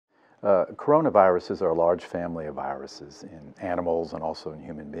Coronaviruses are a large family of viruses in animals and also in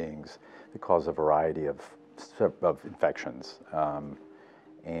human beings that cause a variety of infections.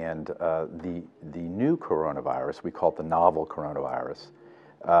 The new coronavirus, we call it the novel coronavirus,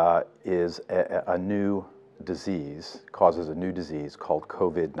 is a new disease, causes a new disease called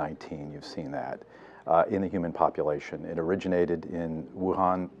COVID-19. You've seen that in the human population. It originated in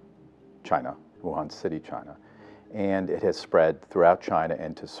Wuhan, China, Wuhan City, China, and it has spread throughout China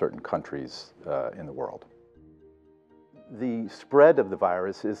and to certain countries in the world. The spread of the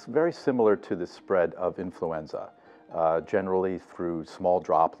virus is very similar to the spread of influenza, generally through small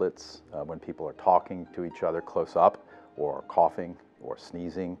droplets when people are talking to each other close up, or coughing or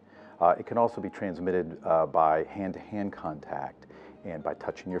sneezing. It can also be transmitted by hand-to-hand contact and by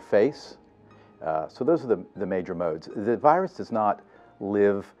touching your face. So those are the major modes. The virus does not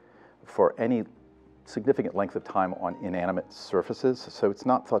live for any significant length of time on inanimate surfaces, so it's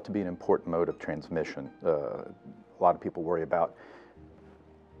not thought to be an important mode of transmission. A lot of people worry about,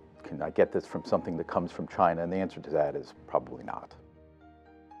 can I get this from something that comes from China? And the answer to that is probably not.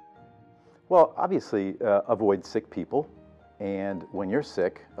 Well, obviously, avoid sick people, and when you're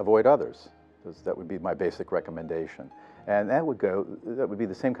sick, avoid others. That would be my basic recommendation. And that would be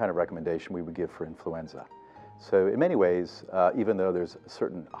the same kind of recommendation we would give for influenza. So in many ways, even though there's a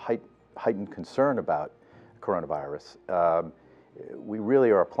certain heightened concern about coronavirus, we really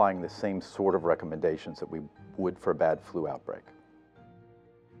are applying the same sort of recommendations that we would for a bad flu outbreak.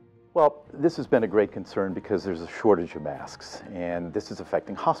 Well, this has been a great concern because there's a shortage of masks, and this is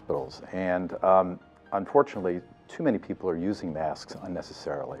affecting hospitals. And unfortunately, too many people are using masks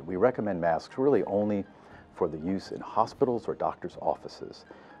unnecessarily. We recommend masks really only for the use in hospitals or doctors' offices,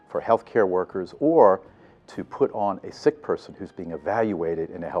 for healthcare workers, or to put on a sick person who's being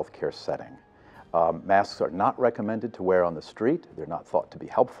evaluated in a healthcare setting. Masks are not recommended to wear on the street. They're not thought to be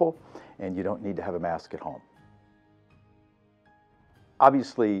helpful, and you don't need to have a mask at home.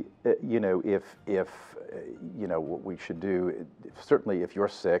 Obviously, what we should do, certainly if you're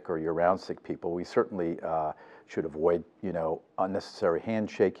sick or you're around sick people, we certainly should avoid, unnecessary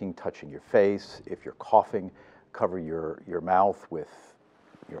handshaking, touching your face. If you're coughing, cover your mouth with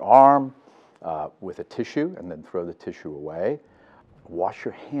your arm, with a tissue, and then throw the tissue away. Wash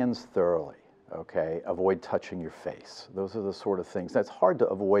your hands thoroughly, okay? Avoid touching your face. Those are the sort of things. That's hard to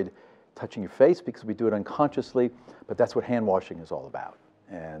avoid touching your face because we do it unconsciously, but that's what hand washing is all about.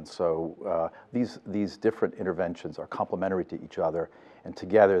 And so these different interventions are complementary to each other, and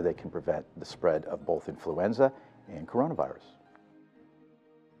together they can prevent the spread of both influenza and coronavirus.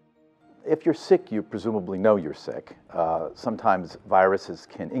 If you're sick, you presumably know you're sick. Sometimes viruses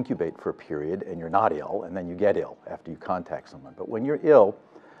can incubate for a period and you're not ill, and then you get ill after you contact someone. But when you're ill,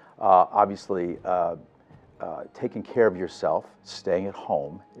 obviously taking care of yourself, staying at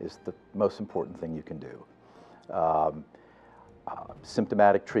home, is the most important thing you can do.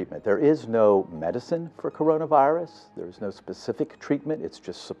 Symptomatic treatment. There is no medicine for coronavirus. There's no specific treatment. It's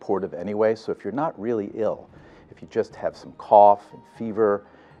just supportive anyway. So if you're not really ill, if you just have some cough and fever,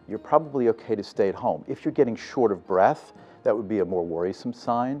 you're probably okay to stay at home. If you're getting short of breath, that would be a more worrisome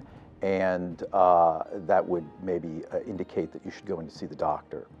sign, and that would maybe indicate that you should go in to see the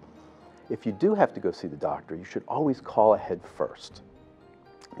doctor. If you do have to go see the doctor, you should always call ahead first,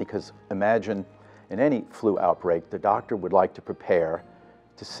 because imagine in any flu outbreak, the doctor would like to prepare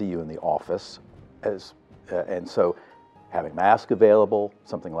to see you in the office, and so having masks available,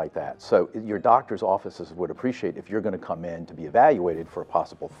 something like that. So your doctor's offices would appreciate if you're going to come in to be evaluated for a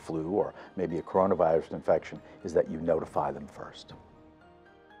possible flu or maybe a coronavirus infection, is that you notify them first.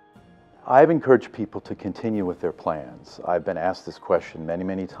 I've encouraged people to continue with their plans. I've been asked this question many,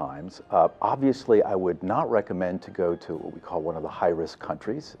 many times. Obviously, I would not recommend to go to what we call one of the high-risk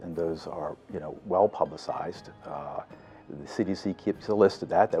countries, and those are, well publicized. The CDC keeps a list of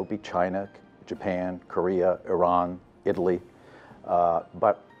that. That would be China, Japan, Korea, Iran, Italy.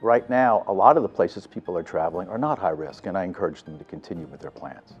 But right now, a lot of the places people are traveling are not high risk, and I encourage them to continue with their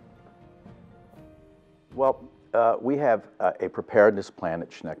plans. Well, we have a preparedness plan at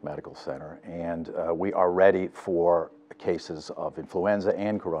Schneck Medical Center, and we are ready for cases of influenza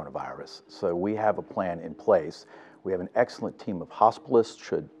and coronavirus. So we have a plan in place. We have an excellent team of hospitalists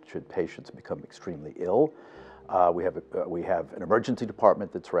should patients become extremely ill. We have an emergency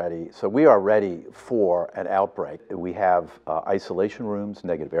department that's ready. So we are ready for an outbreak. We have isolation rooms,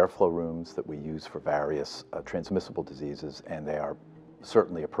 negative airflow rooms that we use for various transmissible diseases, and they are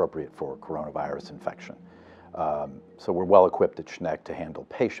certainly appropriate for coronavirus infection. So we're well equipped at Schneck to handle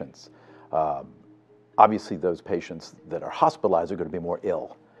patients. Obviously, those patients that are hospitalized are going to be more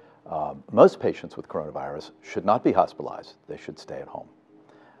ill. Most patients with coronavirus should not be hospitalized. They should stay at home.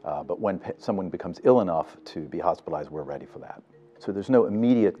 But when someone becomes ill enough to be hospitalized, we're ready for that. So there's no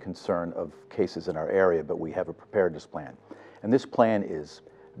immediate concern of cases in our area, but we have a preparedness plan. And this plan is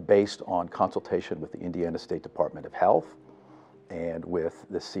based on consultation with the Indiana State Department of Health and with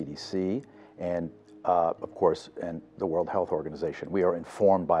the CDC and, of course, and the World Health Organization. We are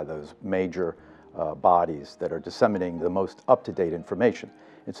informed by those major bodies that are disseminating the most up-to-date information.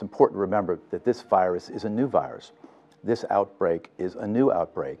 It's important to remember that this virus is a new virus. This outbreak is a new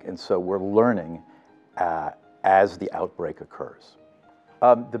outbreak, and so we're learning as the outbreak occurs.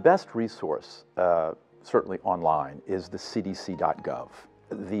 The best resource, certainly online, is the cdc.gov.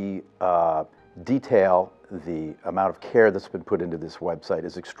 The detail, the amount of care that's been put into this website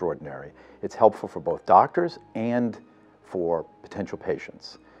is extraordinary. It's helpful for both doctors and for potential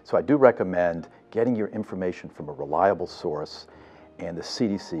patients. So I do recommend getting your information from a reliable source, and the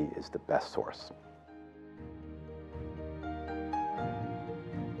CDC is the best source.